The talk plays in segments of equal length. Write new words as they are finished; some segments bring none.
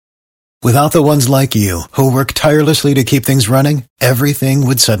Without the ones like you, who work tirelessly to keep things running, everything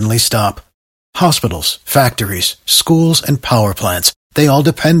would suddenly stop. Hospitals, factories, schools, and power plants, they all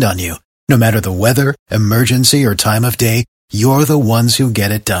depend on you. No matter the weather, emergency, or time of day, you're the ones who get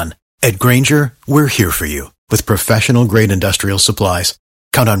it done. At Grainger, we're here for you with professional-grade industrial supplies.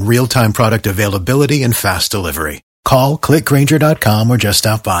 Count on real-time product availability and fast delivery. Call, click Grainger.com, or just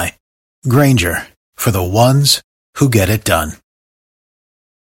stop by. Grainger, for the ones who get it done.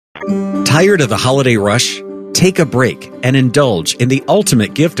 Tired of the holiday rush? Take a break and indulge in the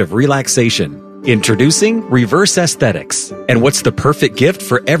ultimate gift of relaxation. Introducing Reverse Aesthetics. And what's the perfect gift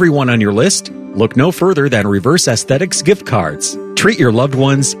for everyone on your list? Look no further than Reverse Aesthetics gift cards. Treat your loved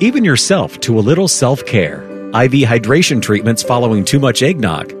ones, even yourself, to a little self-care. IV hydration treatments following too much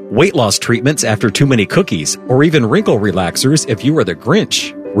eggnog, weight loss treatments after too many cookies, or even wrinkle relaxers if you are the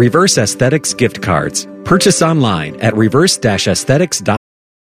Grinch. Reverse Aesthetics gift cards. Purchase online at reverse-aesthetics.com.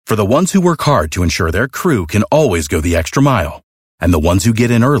 For the ones who work hard to ensure their crew can always go the extra mile, and the ones who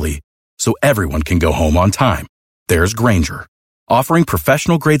get in early so everyone can go home on time, there's Grainger, offering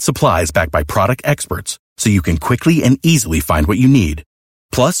professional-grade supplies backed by product experts so you can quickly and easily find what you need.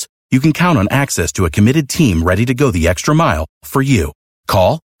 Plus, you can count on access to a committed team ready to go the extra mile for you.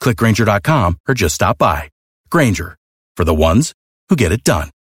 Call, click Grainger.com, or just stop by. Grainger, for the ones who get it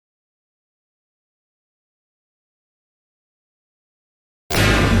done.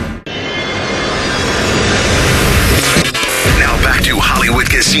 Back to Hollywood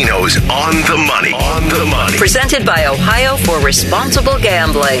Casinos on the money. On the money. Presented by Ohio for Responsible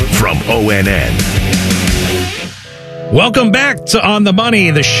Gambling. From ONN. Welcome back to On the Money,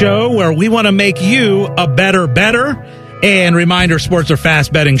 the show where we want to make you a better. And reminder, sports or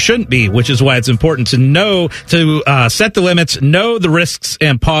fast betting shouldn't be, which is why it's important to know, to set the limits, know the risks,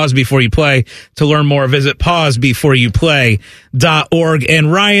 and pause before you play. To learn more, visit pausebeforeyouplay.org.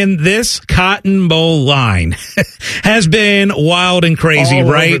 And Ryan, this Cotton Bowl line has been wild and crazy,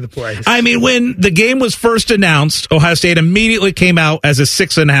 all right? Over the place. I mean, when the game was first announced, Ohio State immediately came out as a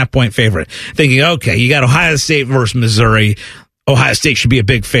 6.5-point favorite, thinking, okay, you got Ohio State versus Missouri. Ohio State should be a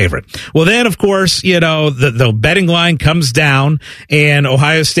big favorite. Well, then, of course, you know, the betting line comes down, and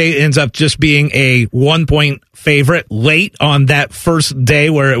Ohio State ends up just being a 1-point favorite late on that first day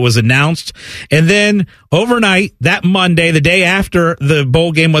where it was announced. And then overnight, that Monday, the day after the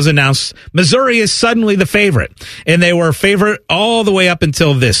bowl game was announced, Missouri is suddenly the favorite. And they were a favorite all the way up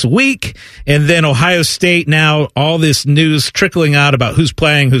until this week. And then Ohio State, now all this news trickling out about who's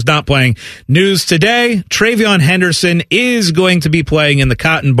playing, who's not playing. News today, TreVeyon Henderson is going to be playing in the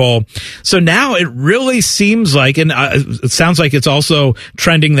Cotton Bowl. So now it really seems like, and it sounds like it's also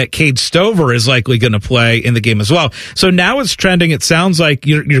trending that Cade Stover is likely going to play in the game as well. So now it's trending. It sounds like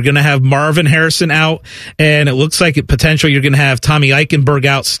you're going to have Marvin Harrison out, and it looks like potentially you're going to have Tommy Eichenberg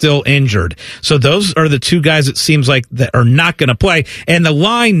out, still injured. So those are the two guys it seems like that are not going to play. And the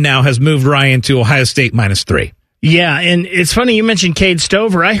line now has moved, Ryan, to Ohio State -3. Yeah, and it's funny you mentioned Cade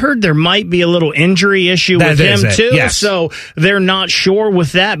Stover. I heard there might be a little injury issue with him, too. Yes. So they're not sure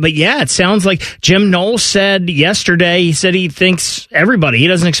with that. But yeah, it sounds like Jim Knowles said yesterday, he said he thinks everybody, he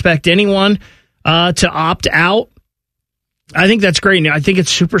doesn't expect anyone to opt out. I think that's great news. I think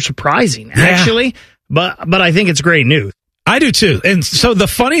it's super surprising, actually. But I think it's great news. I do too. And so the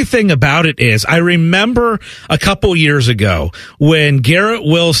funny thing about it is I remember a couple years ago when Garrett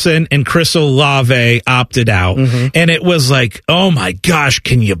Wilson and Chris Olave opted out, and it was like, oh my gosh,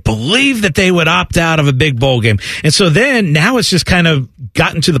 can you believe that they would opt out of a big bowl game? And so then now it's just kind of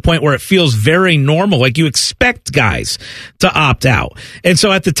gotten to the point where it feels very normal. Like you expect guys to opt out. And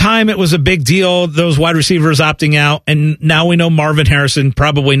so at the time it was a big deal, those wide receivers opting out. And now we know Marvin Harrison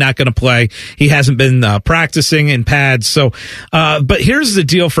probably not going to play. He hasn't been practicing in pads. So, but here's the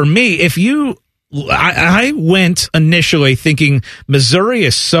deal for me. I went initially thinking Missouri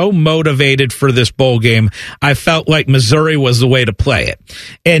is so motivated for this bowl game. I felt like Missouri was the way to play it.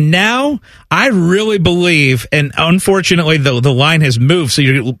 And now I really believe, and unfortunately the line has moved, so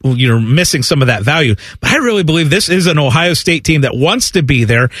you're missing some of that value. But I really believe this is an Ohio State team that wants to be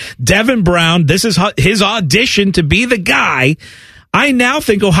there. Devin Brown, this is his audition to be the guy. I now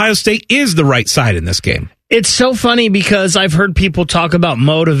think Ohio State is the right side in this game. It's so funny because I've heard people talk about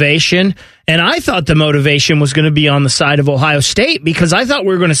motivation, and I thought the motivation was going to be on the side of Ohio State because I thought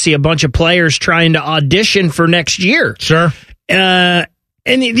we were going to see a bunch of players trying to audition for next year. Sure. And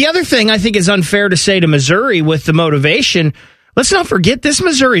the other thing I think is unfair to say to Missouri with the motivation, let's not forget this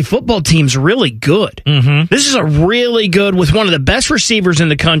Missouri football team's really good. Mm-hmm. This is a really good, with one of the best receivers in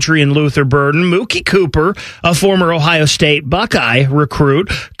the country in Luther Burden, Mookie Cooper, a former Ohio State Buckeye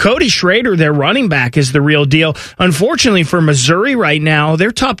recruit. Cody Schrader, their running back, is the real deal. Unfortunately for Missouri right now,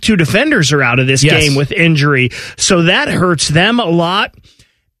 their top 2 defenders are out of this game with injury, so that hurts them a lot.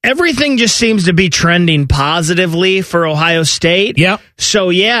 Everything just seems to be trending positively for Ohio State. Yep.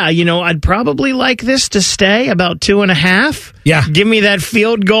 So, yeah, I'd probably like this to stay about 2.5. Yeah. Give me that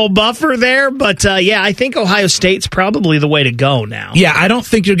field goal buffer there. But, I think Ohio State's probably the way to go now. Yeah, I don't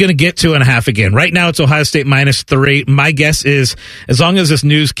think you're going to get 2.5 again. Right now, it's Ohio State -3. My guess is, as long as this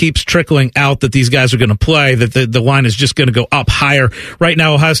news keeps trickling out that these guys are going to play, that the line is just going to go up higher. Right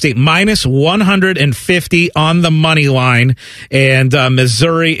now, Ohio State -150 on the money line, and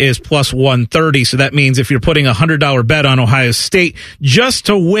Missouri is +130. So that means if you're putting a $100 bet on Ohio State just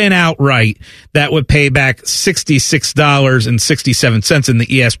to win outright, that would pay back $66.67 in the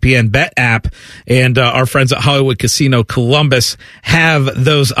ESPN Bet app. And our friends at Hollywood Casino Columbus have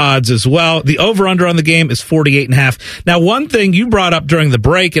those odds as well. The over-under on the game is 48.5. Now, one thing you brought up during the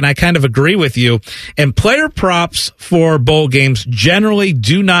break, and I kind of agree with you, and player props for bowl games generally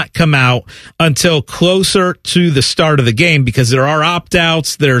do not come out until closer to the start of the game because there are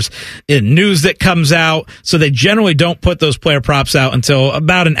opt-outs, there's news that comes out, so they generally don't put those player props out until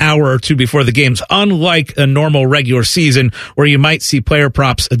about an hour or two before the games, unlike a normal regular season where you might see player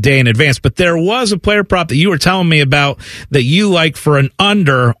props a day in advance. But there was a player prop that you were telling me about that you like for an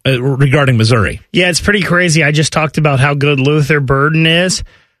under regarding Missouri. Yeah, it's pretty crazy. I just talked about how good Luther Burden is,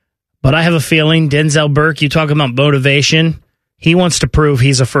 but I have a feeling Denzel Burke, you talk about motivation, he wants to prove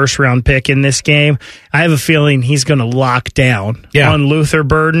he's a first-round pick in this game. I have a feeling he's going to lock down on Luther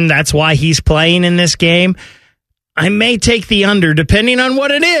Burden. That's why he's playing in this game. I may take the under, depending on what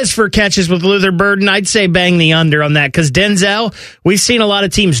it is for catches with Luther Burden. I'd say bang the under on that because Denzel, we've seen a lot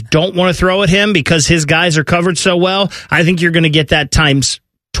of teams don't want to throw at him because his guys are covered so well. I think you're going to get that times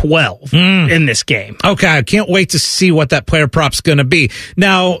 12 in this game. Okay, I can't wait to see what that player prop's going to be.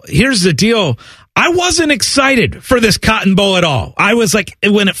 Now, here's the deal. I wasn't excited for this Cotton Bowl at all. I was like,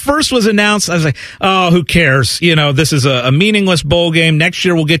 when it first was announced, I was like, oh, who cares? This is a meaningless bowl game. Next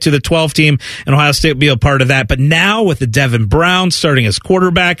year we'll get to the 12 team and Ohio State will be a part of that. But now with the Devin Brown starting as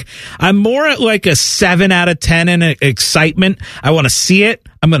quarterback, I'm more at like a 7 out of 10 in excitement. I want to see it.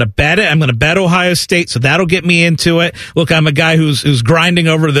 I'm going to bet it. I'm going to bet Ohio State, so that'll get me into it. Look, I'm a guy who's grinding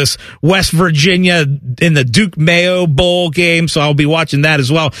over this West Virginia in the Duke Mayo Bowl game, so I'll be watching that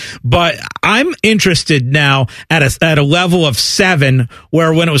as well. But I'm interested now at a level of 7,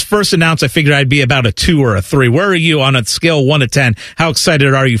 where when it was first announced, I figured I'd be about a 2 or a 3. Where are you on a scale 1 to 10? How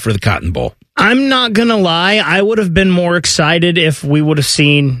excited are you for the Cotton Bowl? I'm not going to lie. I would have been more excited if we would have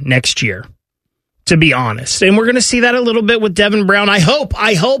seen next year, to be honest. And we're going to see that a little bit with Devin Brown. I hope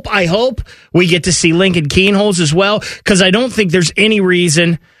we get to see Lincoln Kienholz as well, because I don't think there's any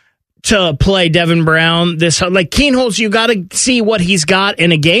reason to play Devin Brown like Kienholz. You got to see what he's got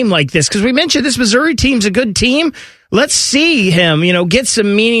in a game like this, because we mentioned this Missouri team's a good team. Let's see him, get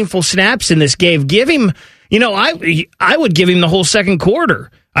some meaningful snaps in this game. Give him, I would give him the whole second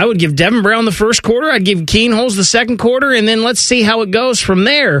quarter. I would give Devin Brown the first quarter. I'd give Kienholz the second quarter, and then let's see how it goes from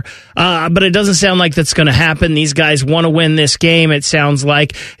there. But it doesn't sound like that's going to happen. These guys want to win this game, it sounds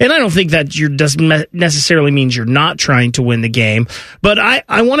like. And I don't think that doesn't necessarily means you're not trying to win the game. But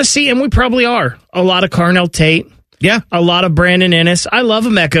I want to see, and we probably are, a lot of Carnell Tate. Yeah. A lot of Brandon Ennis. I love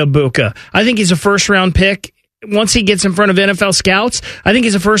Emeka Egbuka. I think he's a first-round pick. Once he gets in front of NFL scouts, I think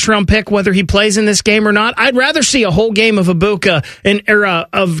he's a first-round pick, whether he plays in this game or not. I'd rather see a whole game of Egbuka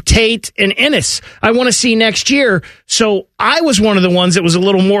of Tate and Ennis. I want to see next year. So I was one of the ones that was a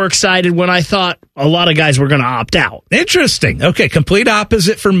little more excited when I thought a lot of guys were going to opt out. Interesting. Okay, complete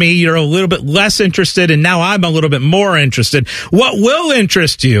opposite for me. You're a little bit less interested, and now I'm a little bit more interested. What will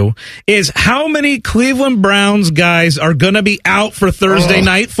interest you is how many Cleveland Browns guys are going to be out for Thursday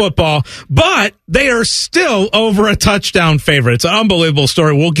night football, but they are still over a touchdown favorite. It's an unbelievable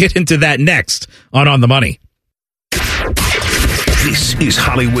story. We'll get into that next on the Money. This is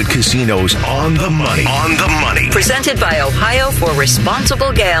Hollywood Casino's On the Money. On the Money. Presented by Ohio for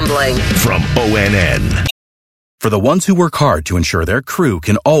Responsible Gambling. From ONN. For the ones who work hard to ensure their crew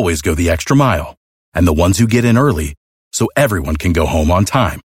can always go the extra mile, and the ones who get in early so everyone can go home on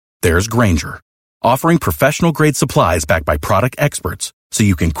time, there's Grainger, offering professional-grade supplies backed by product experts so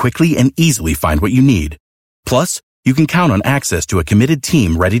you can quickly and easily find what you need. Plus, you can count on access to a committed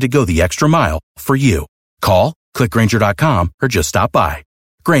team ready to go the extra mile for you. Call, click Grainger.com, or just stop by.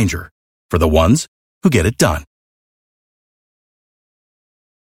 Grainger, for the ones who get it done.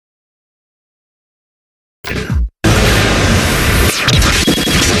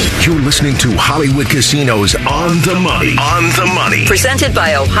 You're listening to Hollywood Casinos On the Money. On the Money. Presented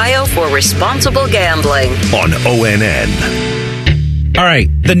by Ohio for Responsible Gambling. On ONN. All right,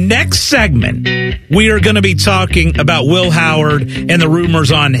 the next segment, we are going to be talking about Will Howard and the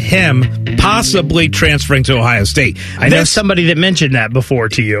rumors on him possibly transferring to Ohio State. I know somebody that mentioned that before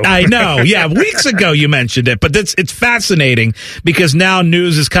to you. I know, yeah. Weeks ago you mentioned it, but it's fascinating because now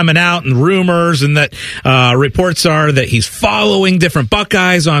news is coming out and rumors and that reports are that he's following different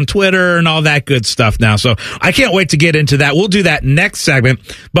Buckeyes on Twitter and all that good stuff now. So I can't wait to get into that. We'll do that next segment,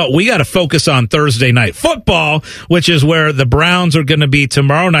 but we got to focus on Thursday night football, which is where the Browns are going to be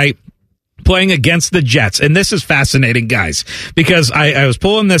tomorrow night playing against the Jets. And this is fascinating, guys, because I was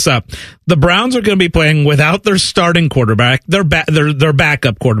pulling this up. The Browns are going to be playing without their starting quarterback, their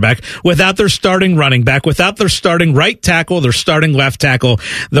backup quarterback, without their starting running back, without their starting right tackle, their starting left tackle,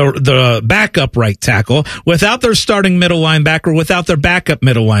 the backup right tackle, without their starting middle linebacker, without their backup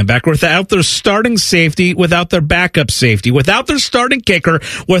middle linebacker, without their starting safety, without their backup safety, without their starting kicker,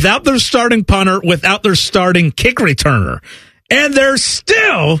 without their starting punter, without their starting kick returner. And they're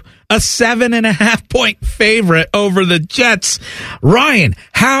still a 7.5-point favorite over the Jets. Ryan,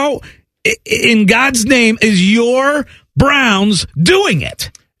 how in God's name is your Browns doing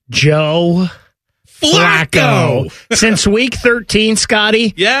it? Joe Flacco. Since week 13,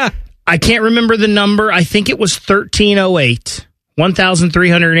 Scotty. Yeah. I can't remember the number. I think it was 1308.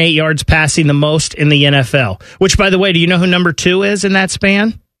 1,308 yards passing, the most in the NFL. Which, by the way, do you know who number 2 is in that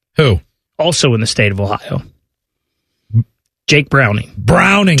span? Who? Also in the state of Ohio. Jake Browning.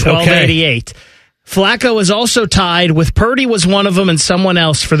 1288. Okay. Flacco is also tied with Purdy was one of them and someone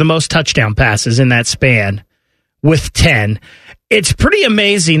else for the most touchdown passes in that span with 10. It's pretty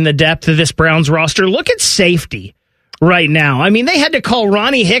amazing the depth of this Browns roster. Look at safety right now. I mean, they had to call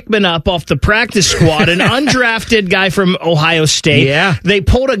Ronnie Hickman up off the practice squad, an undrafted guy from Ohio State. Yeah. They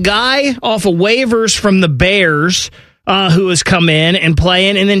pulled a guy off of waivers from the Bears who has come in and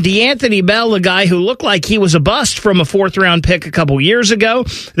playing. And then DeAnthony Bell, a guy who looked like he was a bust from a 4th-round pick a couple years ago.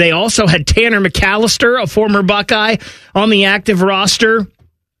 They also had Tanner McAllister, a former Buckeye, on the active roster.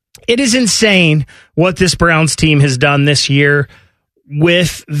 It is insane what this Browns team has done this year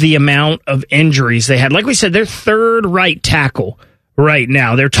with the amount of injuries they had. Like we said, their 3rd right tackle right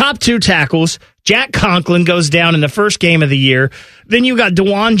now. Their top 2 tackles, Jack Conklin goes down in the first game of the year. Then you got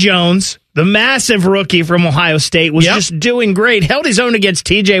DeJuan Jones, the massive rookie from Ohio State, was just doing great. Held his own against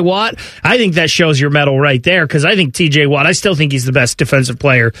T.J. Watt. I think that shows your mettle right there because I think T.J. Watt, I still think he's the best defensive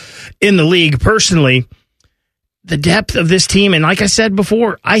player in the league personally. The depth of this team, and like I said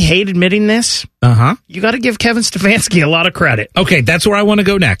before, I hate admitting this. You got to give Kevin Stefanski a lot of credit. Okay, that's where I want to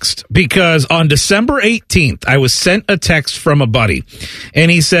go next because on December 18th, I was sent a text from a buddy, and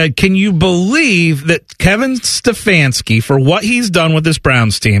he said, can you believe that Kevin Stefanski, for what he's done with this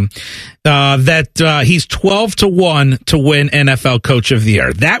Browns team, that he's 12-1 to win NFL Coach of the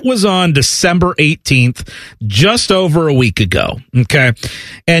Year? That was on December 18th, just over a week ago. Okay,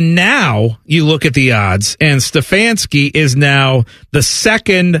 and now you look at the odds, and Stefanski is now the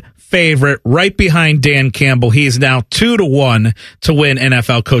 2nd favorite, right behind Dan Campbell. He's now 2-1 to win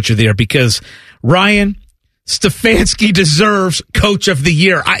NFL Coach of the Year because Ryan Stefanski deserves Coach of the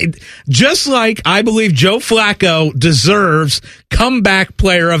Year. Just like I believe Joe Flacco deserves Comeback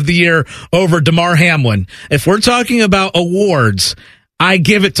Player of the Year over DeMar Hamlin. If we're talking about awards, I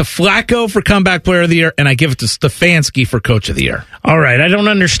give it to Flacco for Comeback Player of the Year, and I give it to Stefanski for Coach of the Year. All right, I don't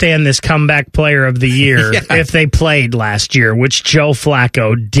understand this Comeback Player of the Year if they played last year, which Joe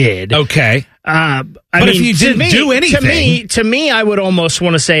Flacco did. Okay. But if you didn't do anything... To me, I would almost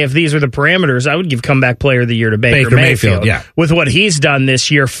want to say if these were the parameters, I would give Comeback Player of the Year to Baker Mayfield. Yeah. With what he's done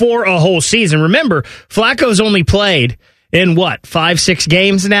this year for a whole season. Remember, Flacco's only played in, 5-6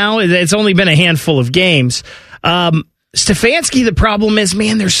 games now? It's only been a handful of games. Stefanski, the problem is,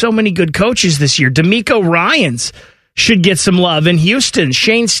 man, there's so many good coaches this year. DeMeco Ryans should get some love in Houston.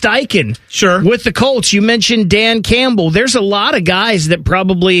 Shane Steichen. Sure. With the Colts. You mentioned Dan Campbell. There's a lot of guys that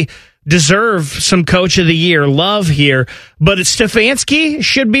probably deserve some Coach of the Year love here, but Stefanski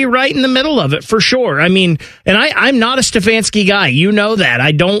should be right in the middle of it for sure. I mean, and I'm not a Stefanski guy. You know that.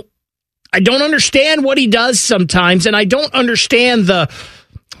 I don't understand what he does sometimes, and I don't understand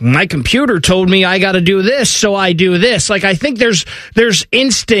my computer told me I got to do this, so I do this. Like, I think there's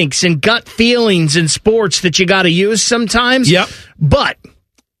instincts and gut feelings in sports that you got to use sometimes. Yep. But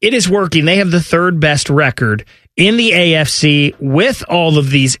it is working. They have the 3rd best record in the AFC with all of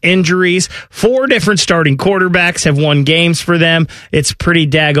these injuries. 4 different starting quarterbacks have won games for them. It's pretty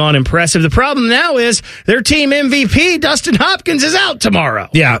daggone impressive. The problem now is their team MVP, Dustin Hopkins, is out tomorrow.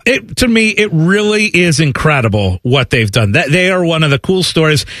 Yeah, to me, it really is incredible what they've done. They are one of the cool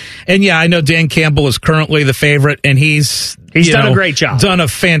stories. And yeah, I know Dan Campbell is currently the favorite, and he's done a great job. Done a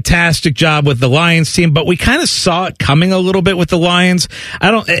fantastic job with the Lions team, but we kind of saw it coming a little bit with the Lions.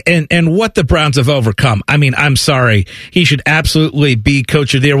 And what the Browns have overcome. I mean, I'm sorry. He should absolutely be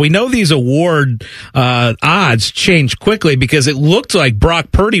coach of the year. We know these award odds change quickly because it looked like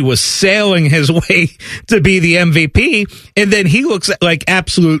Brock Purdy was sailing his way to be the MVP, and then he looks like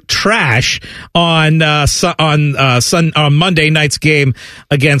absolute trash on Monday night's game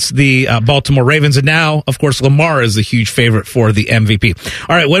against the Baltimore Ravens. And now, of course, Lamar is the huge favorite for the MVP.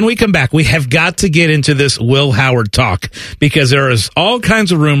 All right, when we come back, we have got to get into this Will Howard talk because there is all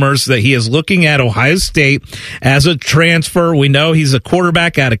kinds of rumors that he is looking at Ohio State as a transfer. We know he's a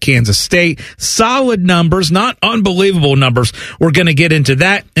quarterback out of Kansas State. Solid numbers, not unbelievable numbers. We're going to get into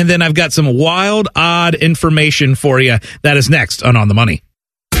that. And then I've got some wild, odd information for you. That is next on the Money.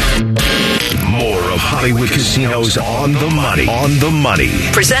 More of Hollywood Casinos on the Money. On the Money.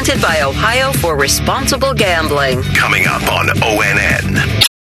 Presented by Ohio for Responsible Gambling. Coming up on ONN.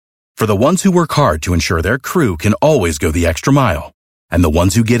 For the ones who work hard to ensure their crew can always go the extra mile, and the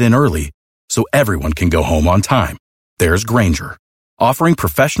ones who get in early so everyone can go home on time, there's Grainger, offering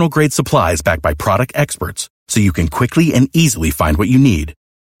professional-grade supplies backed by product experts so you can quickly and easily find what you need.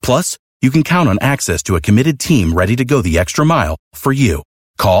 Plus, you can count on access to a committed team ready to go the extra mile for you.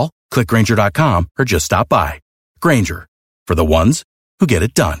 Call, click Grainger.com, or just stop by. Grainger, for the ones who get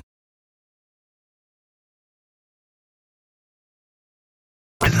it done.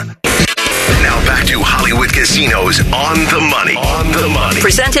 Now back to Hollywood Casinos on the Money. On the Money.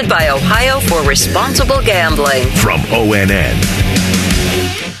 Presented by Ohio for Responsible Gambling. From ONN.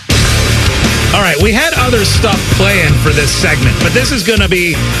 All right, we had other stuff planned for this segment, but this is going to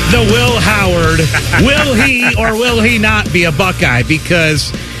be the Will Howard. Will he or will he not be a Buckeye?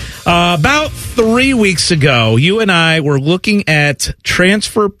 Because about 3 weeks ago, you and I were looking at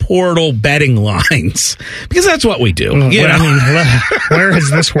transfer portal betting lines because that's what we do. Where has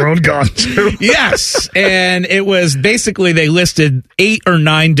this world gone to? Yes, and it was basically they listed 8 or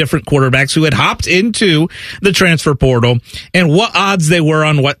 9 different quarterbacks who had hopped into the transfer portal and what odds they were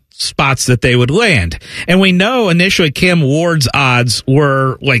on what spots that they would land. And we know initially Cam Ward's odds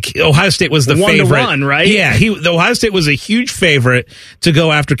were like Ohio State was the 1 favorite. to 1, right? Yeah, Ohio State was a huge favorite to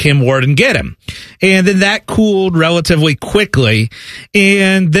go after Cam Ward and get him. And then that cooled relatively quickly.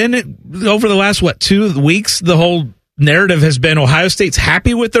 And then over the last, 2 weeks, the whole narrative has been Ohio State's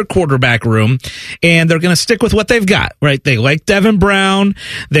happy with their quarterback room, and they're going to stick with what they've got, right? They like Devin Brown,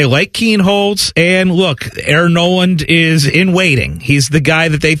 they like Keen Holtz, and look, Aaron Noland is in waiting. He's the guy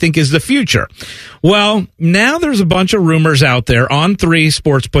that they think is the future. Well, now there's a bunch of rumors out there. On3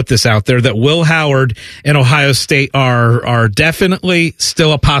 Sports put this out there that Will Howard and Ohio State are definitely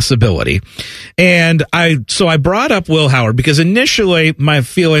still a possibility. And I brought up Will Howard because initially my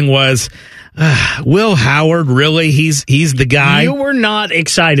feeling was, Will Howard, really? He's the guy? You were not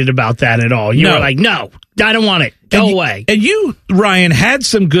excited about that at all. You were like, no, I don't want it. Go away. And you, Ryan, had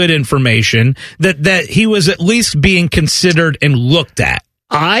some good information that he was at least being considered and looked at.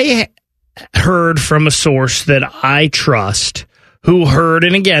 I heard from a source that I trust who heard,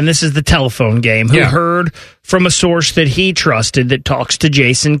 and again, this is the telephone game, who heard from a source that he trusted that talks to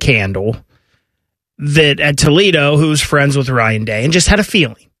Jason Candle that at Toledo, who's friends with Ryan Day, and just had a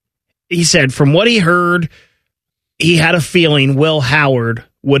feeling. He said from what he heard, he had a feeling Will Howard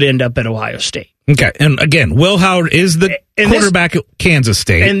would end up at Ohio State. Okay, and again, Will Howard is the quarterback at Kansas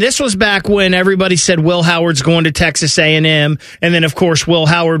State. And this was back when everybody said Will Howard's going to Texas A&M, and then, of course, Will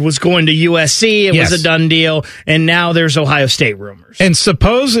Howard was going to USC. It was a done deal, and now there's Ohio State rumors. And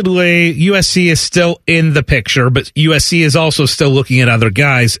supposedly, USC is still in the picture, but USC is also still looking at other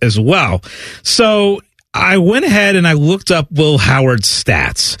guys as well. So I went ahead and I looked up Will Howard's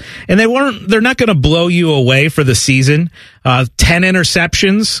stats, and they're not going to blow you away for the season. 10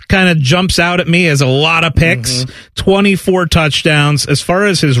 interceptions kind of jumps out at me as a lot of picks, 24 touchdowns. As far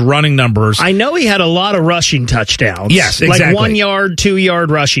as his running numbers, I know he had a lot of rushing touchdowns. Yes, exactly. Like 1 yard, 2 yard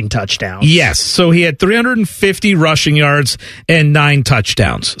rushing touchdowns. Yes. So he had 350 rushing yards and 9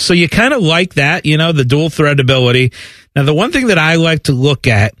 touchdowns. So you kind of like that, the dual threat ability. Now, the one thing that I like to look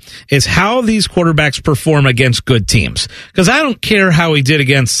at is how these quarterbacks perform against good teams. Because I don't care how he did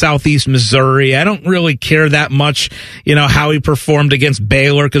against Southeast Missouri. I don't really care that much, how he performed against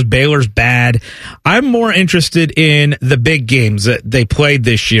Baylor, because Baylor's bad. I'm more interested in the big games that they played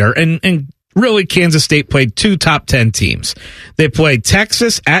this year. And really, Kansas State played 2 top 10 teams. They played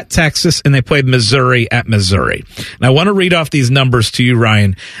Texas at Texas, and they played Missouri at Missouri. And I want to read off these numbers to you,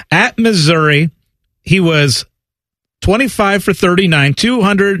 Ryan. At Missouri, he was 25 for 39,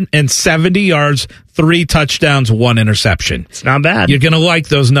 270 yards, 3 touchdowns, 1 interception. It's not bad. You're going to like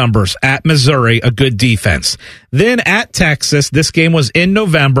those numbers. At Missouri, a good defense. Then at Texas, this game was in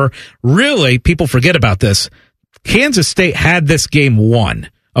November. Really, people forget about this. Kansas State had this game won.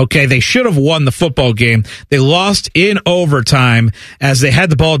 Okay, they should have won the football game. They lost in overtime as they had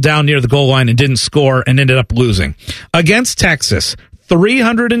the ball down near the goal line and didn't score and ended up losing. Against Texas,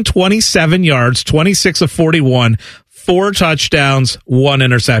 327 yards, 26 of 41, 4 touchdowns, 1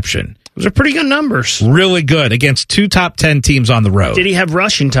 interception. Those are pretty good numbers. Really good against 2 top 10 teams on the road. Did he have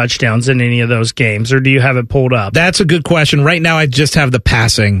rushing touchdowns in any of those games, or do you have it pulled up? That's a good question. Right now, I just have the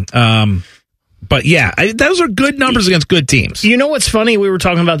passing. But yeah, those are good numbers against good teams. You know what's funny? We were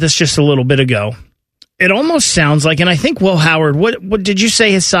talking about this just a little bit ago. It almost sounds like, and I think Will Howard, what did you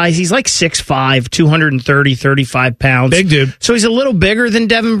say his size? He's like 6'5", 230, 35 pounds. Big dude. So he's a little bigger than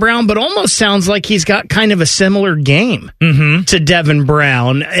Devin Brown, but almost sounds like he's got kind of a similar game to Devin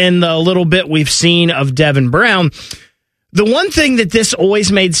Brown. And the little bit we've seen of Devin Brown, the one thing that this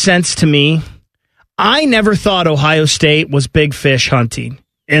always made sense to me, I never thought Ohio State was big fish hunting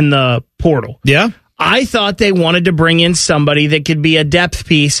in the portal. Yeah. I thought they wanted to bring in somebody that could be a depth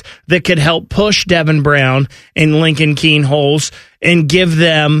piece that could help push Devin Brown and Lincoln Kienholz and give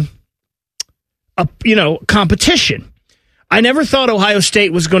them a competition. I never thought Ohio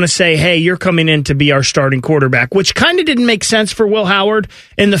State was going to say, hey, you're coming in to be our starting quarterback, which kind of didn't make sense for Will Howard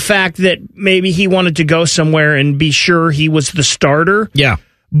in the fact that maybe he wanted to go somewhere and be sure he was the starter. Yeah.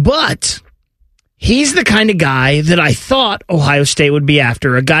 But he's the kind of guy that I thought Ohio State would be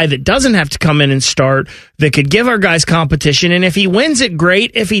after, a guy that doesn't have to come in and start, that could give our guys competition, and if he wins it,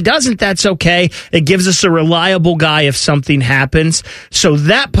 great. If he doesn't, that's okay. It gives us a reliable guy if something happens. So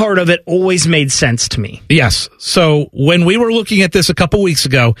that part of it always made sense to me. Yes. So when we were looking at this a couple weeks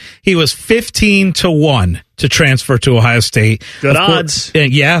ago, he was 15-1 to transfer to Ohio State. Good odds.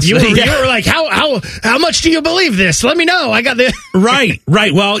 Yes. You were like, how much do you believe this? Let me know. I got this. Right.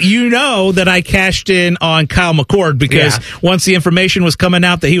 Well, you know that I cashed in on Kyle McCord because once the information was coming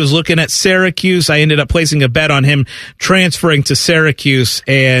out that he was looking at Syracuse, I ended up placing a bet on him transferring to Syracuse,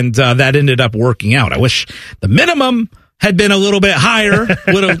 and that ended up working out. I wish the minimum had been a little bit higher,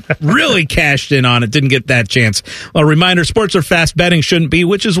 would have really cashed in on it. Didn't get that chance. A reminder, sports are fast, betting shouldn't be,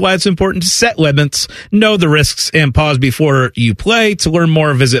 which is why it's important to set limits, know the risks, and pause before you play. To learn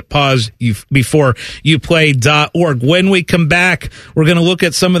more, visit pausebeforeyouplay.org. When we come back, we're going to look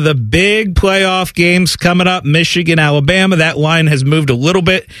at some of the big playoff games coming up. Michigan, Alabama, that line has moved a little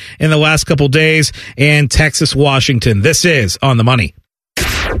bit in the last couple days, and Texas, Washington. This is On the Money.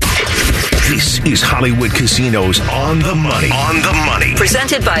 This is Hollywood Casinos On the Money. On the Money.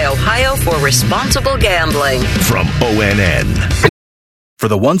 Presented by Ohio for Responsible Gambling. From ONN. For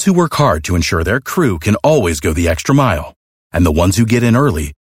the ones who work hard to ensure their crew can always go the extra mile, and the ones who get in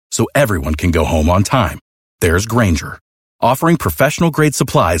early so everyone can go home on time, there's Grainger, offering professional-grade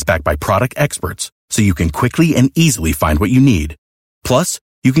supplies backed by product experts so you can quickly and easily find what you need. Plus,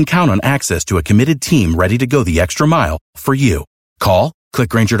 you can count on access to a committed team ready to go the extra mile for you. Call, click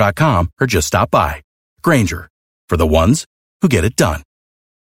Grainger.com, or just stop by. Grainger, for the ones who get it done.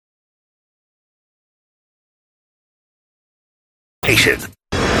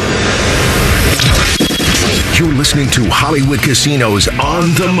 You're listening to Hollywood Casinos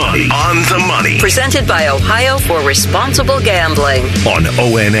On the Money. On the Money. Presented by Ohio for Responsible Gambling. On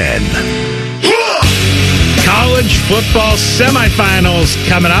ONN. College football semifinals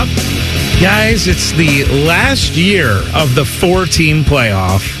coming up. Guys, it's the last year of the 4-team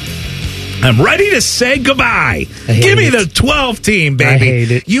playoff. I'm ready to say goodbye. Give me the 12 team, baby. I hate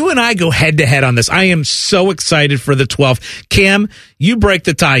it. You and I go head to head on this. I am so excited for the 12. Cam, you break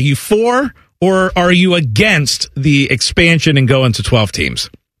the tie. You for or are you against the expansion and going to 12 teams?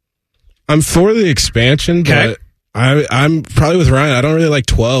 I'm for the expansion, but I'm probably with Ryan. I don't really like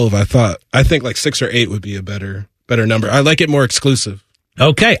 12. I think like 6 or 8 would be a better number. I like it more exclusive.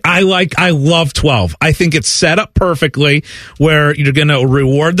 Okay, I love 12. I think it's set up perfectly where you're going to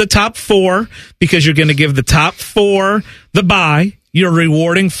reward the top 4 because you're going to give the top 4 the bye You're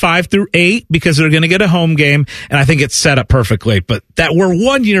rewarding 5 through 8 because they're going to get a home game, and I think it's set up perfectly. But that we're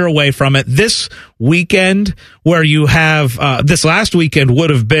 1 year away from it. This weekend, where you have this last weekend would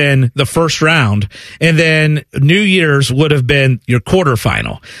have been the first round, and then New Year's would have been your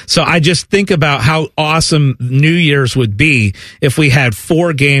quarterfinal. So I just think about how awesome New Year's would be if we had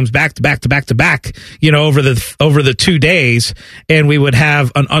 4 games back to back to back to back, over the 2 days, and we would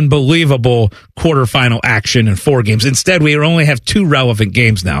have an unbelievable quarterfinal action in 4 games. Instead, we only have 2 relevant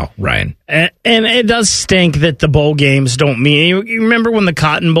games now, Ryan. And it does stink that the bowl games don't mean. You remember when the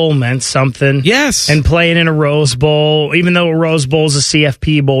Cotton Bowl meant something? Yes. And playing in a Rose Bowl, even though a Rose Bowl is a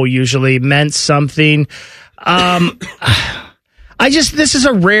CFP Bowl usually, meant something. This is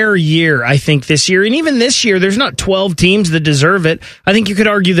a rare year, I think, this year. And even this year, there's not 12 teams that deserve it. I think you could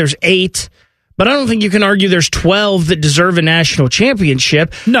argue there's 8. But I don't think you can argue there's 12 that deserve a national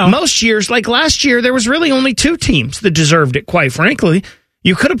championship. No. Most years, like last year, there was really only 2 teams that deserved it, quite frankly.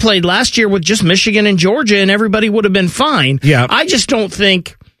 You could have played last year with just Michigan and Georgia, and everybody would have been fine. Yeah. I just don't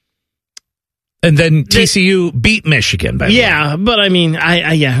think... And then TCU beat Michigan. By the way. But I mean,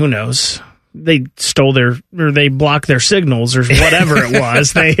 who knows? They stole they blocked their signals or whatever it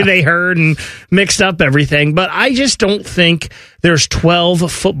was. They heard and mixed up everything. But I just don't think there's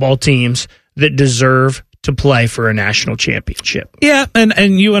 12 football teams that deserve to play for a national championship. Yeah,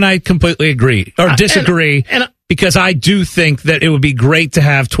 and you and I completely agree or disagree. Because I do think that it would be great to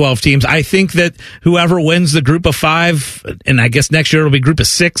have 12 teams. I think that whoever wins the group of 5, and I guess next year it'll be group of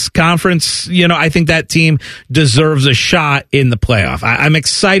 6 conference, I think that team deserves a shot in the playoff. I'm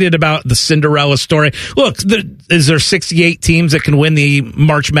excited about the Cinderella story. Look, is there 68 teams that can win the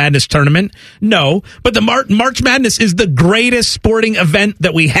March Madness tournament? No, but the March Madness is the greatest sporting event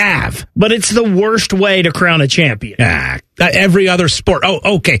that we have. But it's the worst way to crown a champion. Every other sport.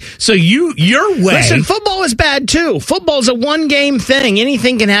 Oh, okay. So your way. Listen, football is bad too. Football's a one-game thing.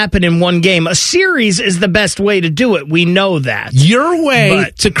 Anything can happen in one game. A series is the best way to do it. We know that. Your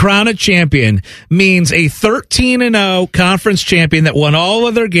way to crown a champion means a 13-0 conference champion that won all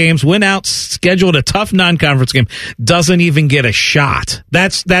of their games, went out, scheduled a tough non-conference game, doesn't even get a shot.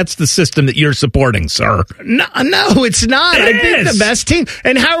 That's the system that you're supporting, sir. No, it's not. I think the best team.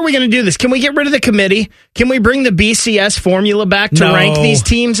 And how are we going to do this? Can we get rid of the committee? Can we bring the BCS formula back to rank these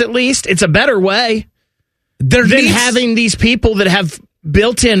teams at least? It's a better way than having these people that have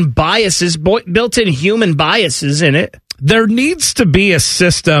built-in biases, built-in human biases in it. There needs to be a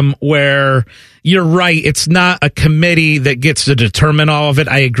system where you're right. It's not a committee that gets to determine all of it.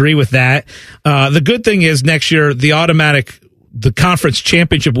 I agree with that. The good thing is next year, the conference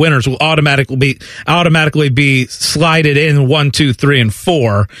championship winners will automatically be slided in 1, 2, 3, and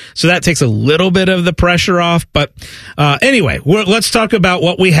 4. So that takes a little bit of the pressure off. But anyway, let's talk about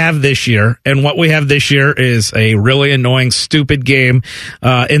what we have this year. And what we have this year is a really annoying, stupid game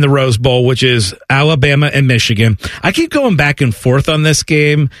in the Rose Bowl, which is Alabama and Michigan. I keep going back and forth on this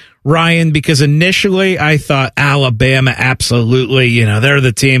game, Ryan, because initially I thought Alabama, absolutely, they're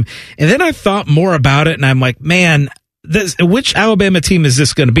the team. And then I thought more about it, and I'm like, man, which Alabama team is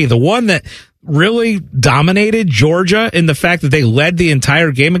this going to be? The one that really dominated Georgia in the fact that they led the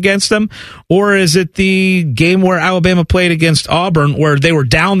entire game against them? Or is it the game where Alabama played against Auburn where they were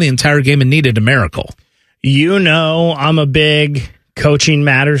down the entire game and needed a miracle? I'm a big coaching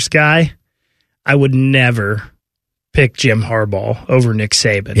matters guy. I would never pick Jim Harbaugh over Nick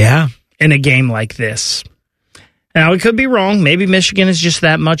Saban. Yeah. In a game like this. Now, we could be wrong. Maybe Michigan is just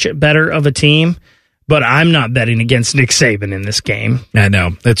that much better of a team. But I'm not betting against Nick Saban in this game. I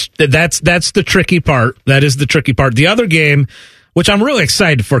know. That's the tricky part. That is the tricky part. The other game, which I'm really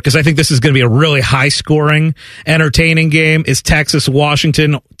excited for because I think this is going to be a really high-scoring, entertaining game, is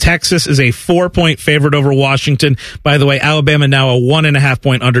Texas-Washington. Texas is a 4-point favorite over Washington. By the way, Alabama now a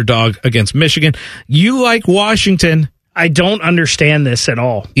 1.5-point underdog against Michigan. You like Washington. I don't understand this at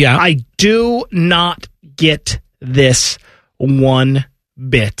all. Yeah. I do not get this one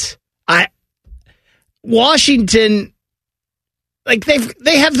bit. Washington,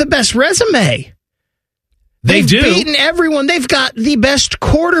 they have the best resume. They've beaten everyone. They've got the best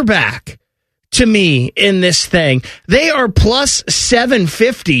quarterback to me in this thing. They are plus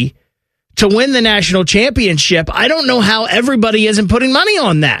 750 to win the national championship. I don't know how everybody isn't putting money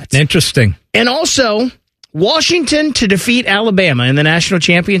on that. Interesting. And also, Washington to defeat Alabama in the national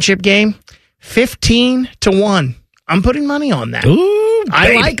championship game, 15-1. I'm putting money on that. Ooh,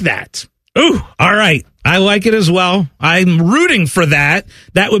 I like that. Ooh, all right. I like it as well. I'm rooting for that.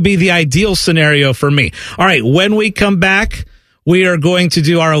 That would be the ideal scenario for me. All right, when we come back, we are going to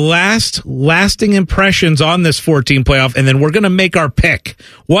do our lasting impressions on this 14 playoff, and then we're going to make our pick.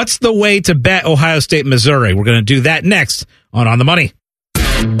 What's the way to bet Ohio State, Missouri? We're going to do that next on the Money.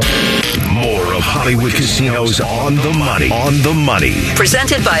 More of Hollywood Casinos on the Money. On the Money.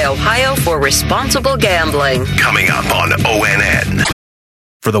 Presented by Ohio for Responsible Gambling. Coming up on ONN.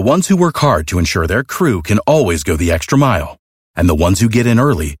 For the ones who work hard to ensure their crew can always go the extra mile, and the ones who get in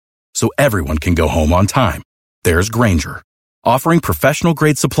early so everyone can go home on time, there's Grainger, offering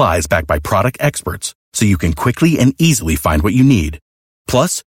professional-grade supplies backed by product experts so you can quickly and easily find what you need.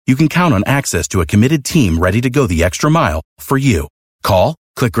 Plus, you can count on access to a committed team ready to go the extra mile for you. Call,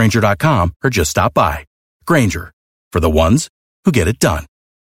 click Grainger.com, or just stop by. Grainger, for the ones who get it done.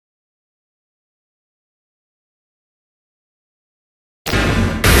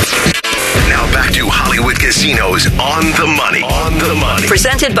 Now back to Hollywood Casinos on the Money. On the Money.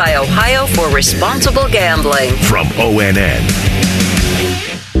 Presented by Ohio for Responsible Gambling. From ONN.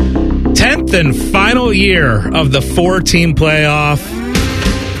 10th and final year of the 4-team playoff.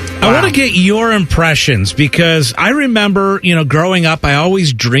 I want to get your impressions because I remember, growing up, I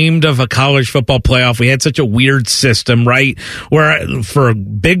always dreamed of a college football playoff. We had such a weird system, right? Where for a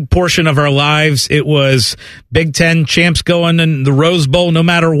big portion of our lives, it was Big Ten champs going in the Rose Bowl no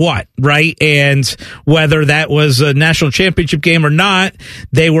matter what, right? And whether that was a national championship game or not,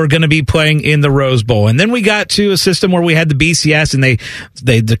 they were going to be playing in the Rose Bowl. And then we got to a system where we had the BCS and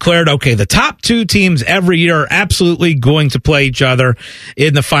they declared, okay, the top 2 teams every year are absolutely going to play each other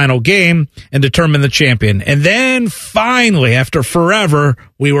in the final game and determine the champion. And then finally, after forever,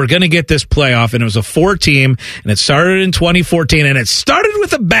 we were going to get this playoff, and it was a 4-team, and it started in 2014, and it started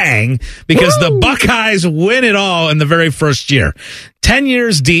with a bang because the Buckeyes win it all in the very first year. 10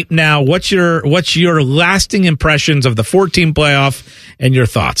 years deep now, what's your lasting impressions of the 4-team playoff and your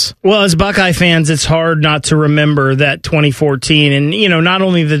thoughts? Well, as Buckeye fans, it's hard not to remember that 2014 and, not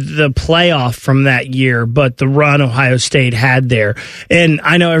only the playoff from that year, but the run Ohio State had there. And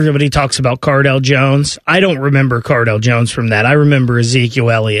I know everybody talks about Cardell Jones. I don't remember Cardell Jones from that. I remember Ezekiel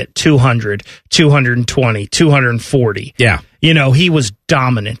Elliott, 200, 220, 240. Yeah. He was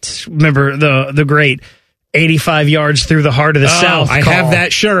dominant. Remember the great 85 yards through the heart of the South. I have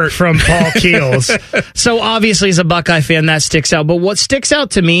that shirt from Paul Keels. So obviously, as a Buckeye fan, that sticks out. But what sticks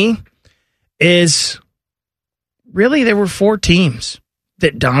out to me is really there were 4 teams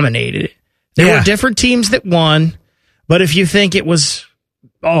that dominated it. There were different teams that won, but if you think it was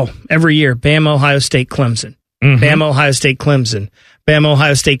every year, Bama, Ohio State, Clemson, Bama, Ohio State, Clemson, Bama,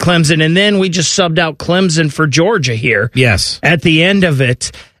 Ohio State, Clemson, and then we just subbed out Clemson for Georgia here. Yes, at the end of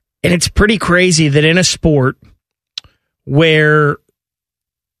it. And it's pretty crazy that in a sport where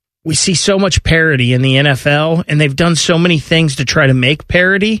we see so much parity in the NFL, and they've done so many things to try to make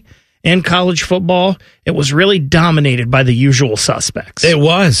parity in college football, it was really dominated by the usual suspects. It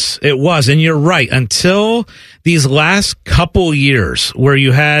was. And you're right. Until these last couple years where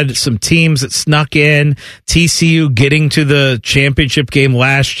you had some teams that snuck in, TCU getting to the championship game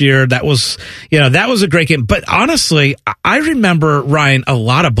last year, that was a great game. But honestly, I remember, Ryan, a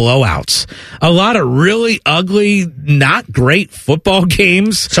lot of blowouts, a lot of really ugly, not great football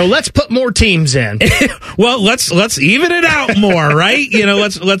games. So let's put more teams in. Well, let's even it out more, right?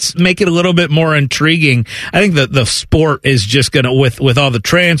 Let's make it a little bit more intriguing. I think that the sport is just going to, with all the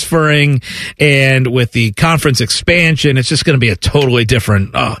transferring and with the conference expansion, it's just going to be a totally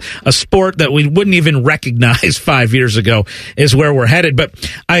different, a sport that we wouldn't even recognize 5 years ago is where we're headed. But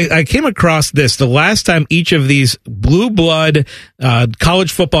I came across this the last time each of these blue blood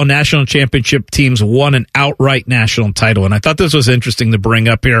college football national championship teams won an outright national title. And I thought this was interesting to bring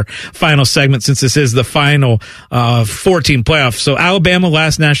up here. Final segment, since this is the final 4-team playoff. So Alabama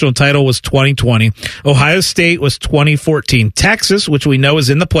last national title was 2020. Ohio State was 2014. Texas, which we know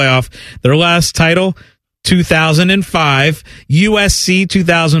is in the playoff, their last title, 2005. USC,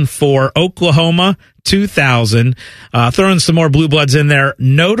 2004. Oklahoma, 2000. Throwing some more blue bloods in there.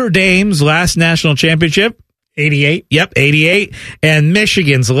 Notre Dame's last national championship, 88. Yep, 88. And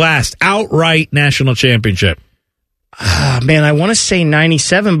Michigan's last outright national championship. Man, I want to say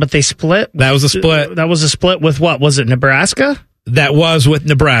 97, but they split. That was a split. That was a split with what? Was it Nebraska? That was with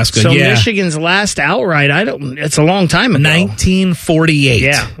Nebraska. So yeah. Michigan's last outright, it's a long time ago. 1948.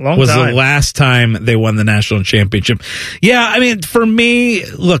 Yeah, long was time. The last time they won the national championship. Yeah, I mean, for me,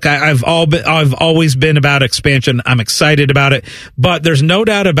 look, I've always been about expansion. I'm excited about it, but there's no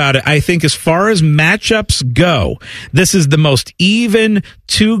doubt about it. I think as far as matchups go, this is the most even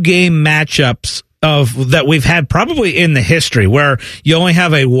 2-game matchups that we've had probably in the history, where you only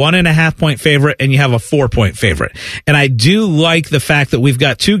have a 1.5 point favorite and you have a 4-point favorite. And I do like the fact that we've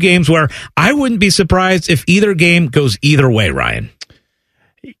got 2 games where I wouldn't be surprised if either game goes either way, Ryan.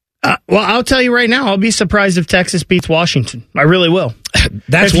 Well, I'll tell you right now, I'll be surprised if Texas beats Washington. I really will.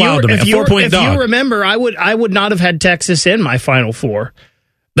 That's wild to me. A 4-point dog. If you remember, I would not have had Texas in my Final Four.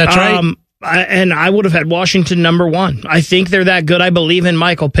 That's right. And I would have had Washington number 1. I think they're that good. I believe in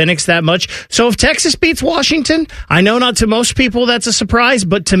Michael Penix that much. So if Texas beats Washington, I know not to most people that's a surprise,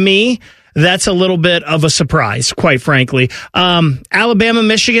 but to me, that's a little bit of a surprise, quite frankly. Alabama,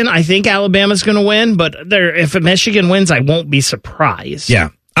 Michigan, I think Alabama's going to win, but if Michigan wins, I won't be surprised. Yeah.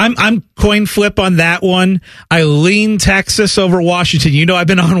 I'm coin flip on that one. I lean Texas over Washington. You know, I've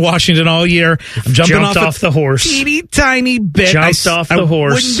been on Washington all year. I'm jumped off the horse. Teeny tiny bit. Jumped off the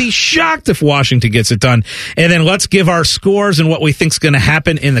horse. I wouldn't be shocked if Washington gets it done. And then let's give our scores and what we think's going to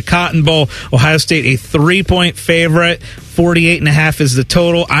happen in the Cotton Bowl. Ohio State a 3-point favorite. 48.5 is the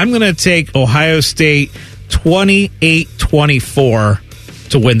total. I'm going to take Ohio State 28-24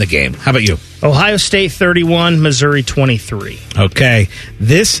 to win the game. How about you? Ohio State 31, Missouri 23. Okay,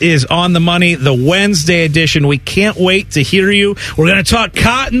 this is On the Money, the Wednesday edition. We can't wait to hear you. We're going to talk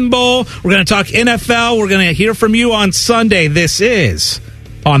Cotton Bowl. We're going to talk NFL. We're going to hear from you on Sunday. This is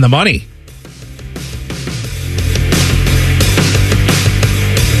On the Money.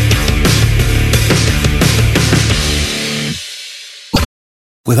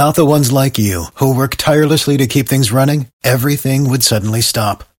 Without the ones like you, who work tirelessly to keep things running, everything would suddenly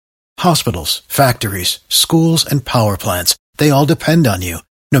stop. Hospitals, factories, schools, and power plants, they all depend on you.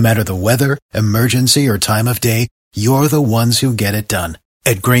 No matter the weather, emergency, or time of day, you're the ones who get it done.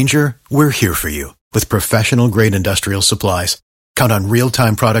 At Grainger, we're here for you with professional-grade industrial supplies. Count on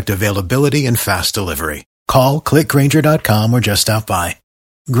real-time product availability and fast delivery. Call, click Grainger.com, or just stop by.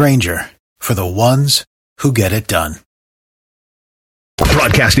 Grainger, for the ones who get it done.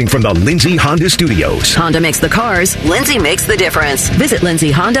 Broadcasting from the Lindsay Honda Studios. Honda makes the cars. Lindsay makes the difference. Visit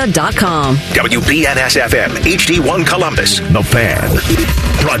lindsayhonda.com. WBNS-FM, HD1 Columbus, The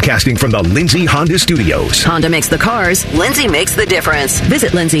Fan. Broadcasting from the Lindsay Honda Studios. Honda makes the cars. Lindsay makes the difference.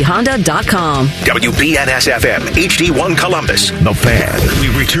 Visit lindsayhonda.com. WBNS-FM, HD1 Columbus, The Fan. We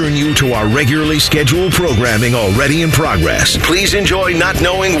return you to our regularly scheduled programming already in progress. Please enjoy not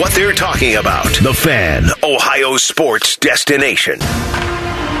knowing what they're talking about. The Fan, Ohio sports destination.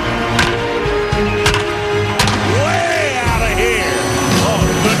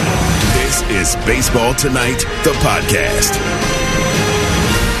 This is Baseball Tonight, the podcast.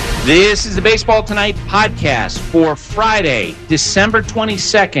 This is the Baseball Tonight podcast for Friday, December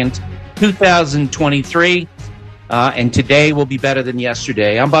 22nd, 2023. And today will be better than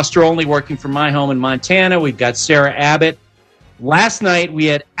yesterday. I'm Buster Olney, working from my home in Montana. We've got Sarah Abbott. Last night, we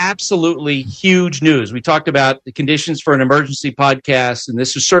had absolutely huge news. We talked about the conditions for an emergency podcast, and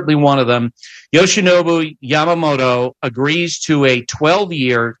this is certainly one of them. Yoshinobu Yamamoto agrees to a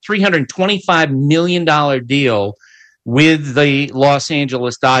 12-year, $325 million deal with the Los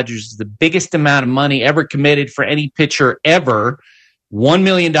Angeles Dodgers, the biggest amount of money ever committed for any pitcher ever, $1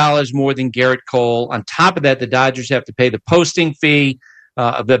 million more than Garrett Cole. On top of that, the Dodgers have to pay the posting fee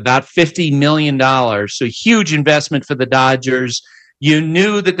of about $50 million. So huge investment for the Dodgers. You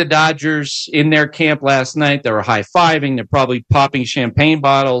knew that the Dodgers in their camp last night, they were high-fiving. They're probably popping champagne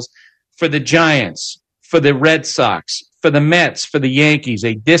bottles. For the Giants, for the Red Sox, for the Mets, for the Yankees,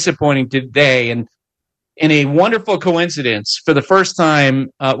 a disappointing day. And in a wonderful coincidence, for the first time,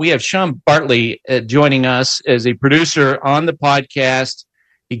 we have Sean Bartley joining us as a producer on the podcast.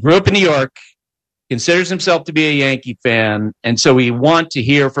 He grew up in New York, considers himself to be a Yankee fan, and so we want to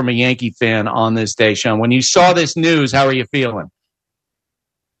hear from a Yankee fan on this day. Sean, when you saw this news, how are you feeling?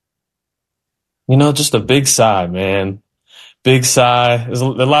 You know, just a big sigh, man. Big sigh. There's a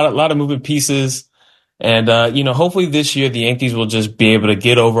lot of moving pieces. And, hopefully this year the Yankees will just be able to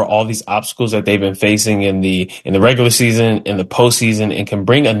get over all these obstacles that they've been facing in the regular season, in the postseason, and can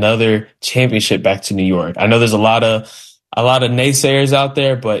bring another championship back to New York. I know there's a lot of naysayers out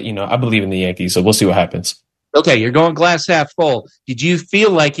there, but, I believe in the Yankees, so we'll see what happens. Okay, you're going glass half full. Did you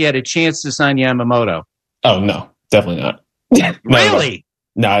feel like you had a chance to sign Yamamoto? Oh, no, definitely not. Really?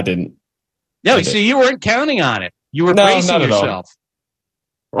 No, I didn't. No, so you weren't counting on it. You were bracing yourself.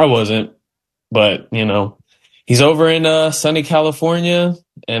 I wasn't. But, he's over in sunny California,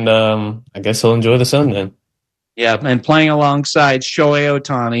 and I guess he'll enjoy the sun then. Yeah, and playing alongside Shohei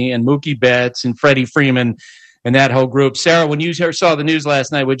Ohtani and Mookie Betts and Freddie Freeman and that whole group. Sarah, when you saw the news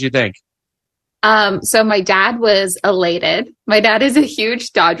last night, what'd you think? So my dad was elated. My dad is a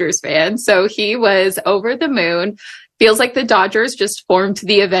huge Dodgers fan, so he was over the moon. Feels like the Dodgers just formed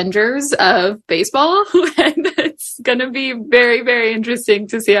the Avengers of baseball, and it's going to be very, very interesting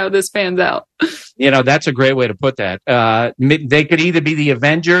to see how this pans out. That's a great way to put that. They could either be the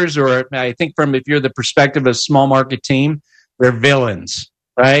Avengers, or I think if you're the perspective of a small market team, they're villains,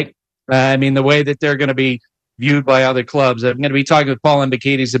 right? I mean, the way that they're going to be viewed by other clubs. I'm going to be talking with Paul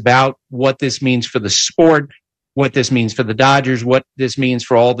Hembekides about what this means for the sport, what this means for the Dodgers, what this means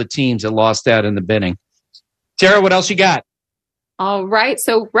for all the teams that lost out in the bidding. Tara, what else you got? All right.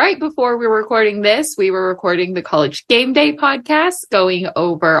 So right before we were recording this, we were recording the College Game Day podcast, going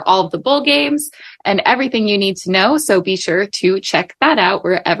over all of the bowl games and everything you need to know. So be sure to check that out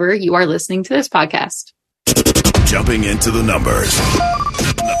wherever you are listening to this podcast. Jumping into the numbers.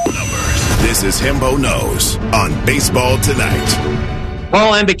 This is Hembo Knows on Baseball Tonight.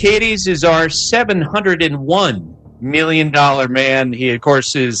 Paul Hembekides is our $701 million man. He, of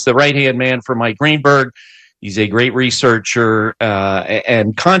course, is the right-hand man for Mike Greenberg. He's a great researcher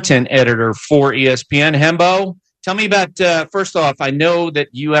and content editor for ESPN. Hembo, tell me about, first off, I know that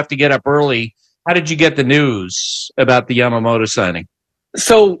you have to get up early. How did you get the news about the Yamamoto signing?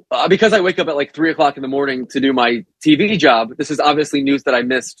 So because I wake up at like 3 o'clock in the morning to do my TV job, this is obviously news that I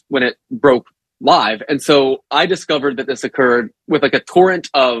missed when it broke live. And so I discovered that this occurred with like a torrent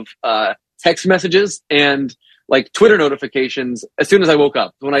of text messages and like Twitter notifications as soon as I woke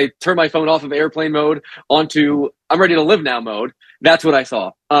up. When I turned my phone off of airplane mode onto I'm ready to live now mode, that's what I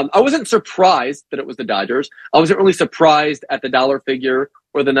saw. I wasn't surprised that it was the Dodgers. I wasn't really surprised at the dollar figure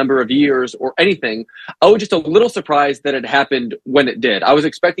or the number of years or anything. I was just a little surprised that it happened when it did. I was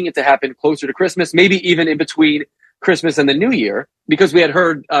expecting it to happen closer to Christmas, maybe even in between Christmas and the New Year, because we had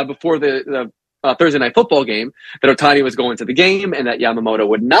heard before the Thursday Night Football game that Ohtani was going to the game and that Yamamoto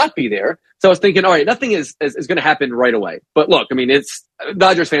would not be there. So I was thinking, all right, nothing is going to happen right away. But look, I mean, it's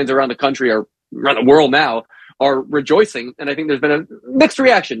Dodgers fans around the country or around the world now are rejoicing, and I think there's been a mixed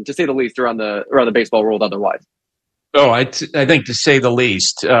reaction, to say the least, around the baseball world otherwise. Oh, I think to say the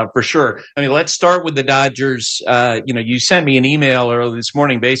least, for sure. I mean, let's start with the Dodgers. You sent me an email earlier this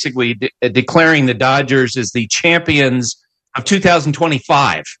morning basically declaring the Dodgers as the champions of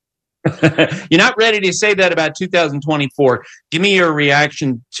 2025. You're not ready to say that about 2024. Give me your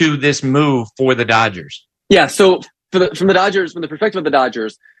reaction to this move for the Dodgers. Yeah, so from the perspective of the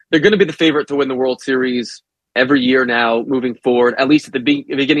Dodgers, they're going to be the favorite to win the World Series every year now moving forward, at least at the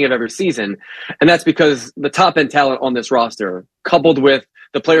beginning of every season. And that's because the top end talent on this roster, coupled with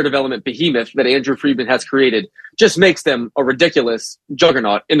the player development behemoth that Andrew Friedman has created, just makes them a ridiculous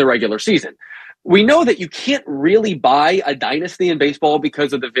juggernaut in the regular season. We know that you can't really buy a dynasty in baseball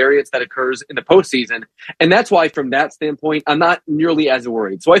because of the variance that occurs in the postseason. And that's why, from that standpoint, I'm not nearly as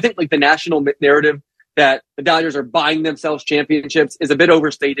worried. So I think like the national narrative that the Dodgers are buying themselves championships is a bit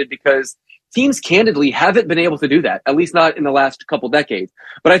overstated, because teams candidly haven't been able to do that, at least not in the last couple decades.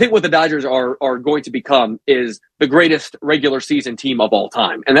 But I think what the Dodgers are going to become is the greatest regular season team of all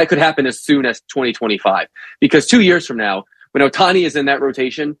time. And that could happen as soon as 2025, because 2 years from now, when Ohtani is in that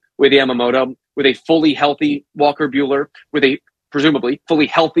rotation with Yamamoto, with a fully healthy Walker Buehler, with a presumably fully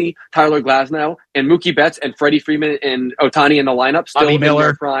healthy Tyler Glasnow, and Mookie Betts and Freddie Freeman and Ohtani in the lineup, still in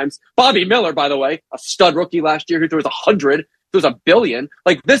their primes. Bobby Miller, by the way, a stud rookie last year who throws 100, throws $1 billion.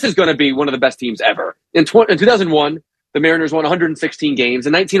 Like, this is going to be one of the best teams ever. In 2001, the Mariners won 116 games.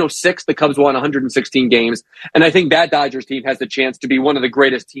 In 1906, the Cubs won 116 games. And I think that Dodgers team has the chance to be one of the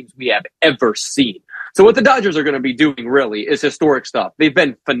greatest teams we have ever seen. So what the Dodgers are going to be doing really is historic stuff. They've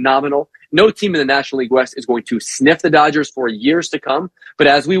been phenomenal. No team in the National League West is going to sniff the Dodgers for years to come. But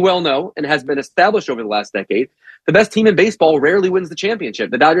as we well know, and has been established over the last decade, the best team in baseball rarely wins the championship.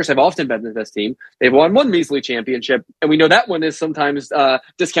 The Dodgers have often been the best team. They've won one measly championship, and we know that one is sometimes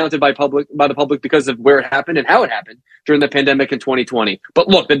discounted by the public because of where it happened and how it happened during the pandemic in 2020. But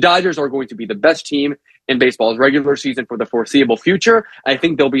look, the Dodgers are going to be the best team in baseball's regular season for the foreseeable future. I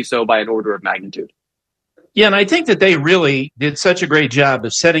think they'll be so by an order of magnitude. Yeah, and I think that they really did such a great job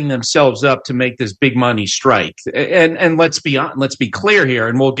of setting themselves up to make this big money strike. And let's be clear here,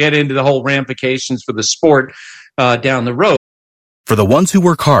 and we'll get into the whole ramifications for the sport down the road. For the ones who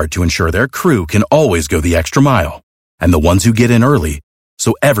work hard to ensure their crew can always go the extra mile, and the ones who get in early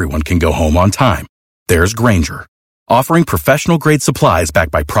so everyone can go home on time, there's Grainger, offering professional-grade supplies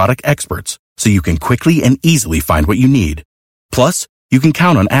backed by product experts so you can quickly and easily find what you need. Plus, you can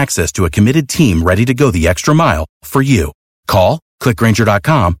count on access to a committed team ready to go the extra mile for you. Call, click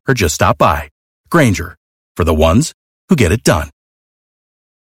Grainger.com, or just stop by. Grainger, for the ones who get it done.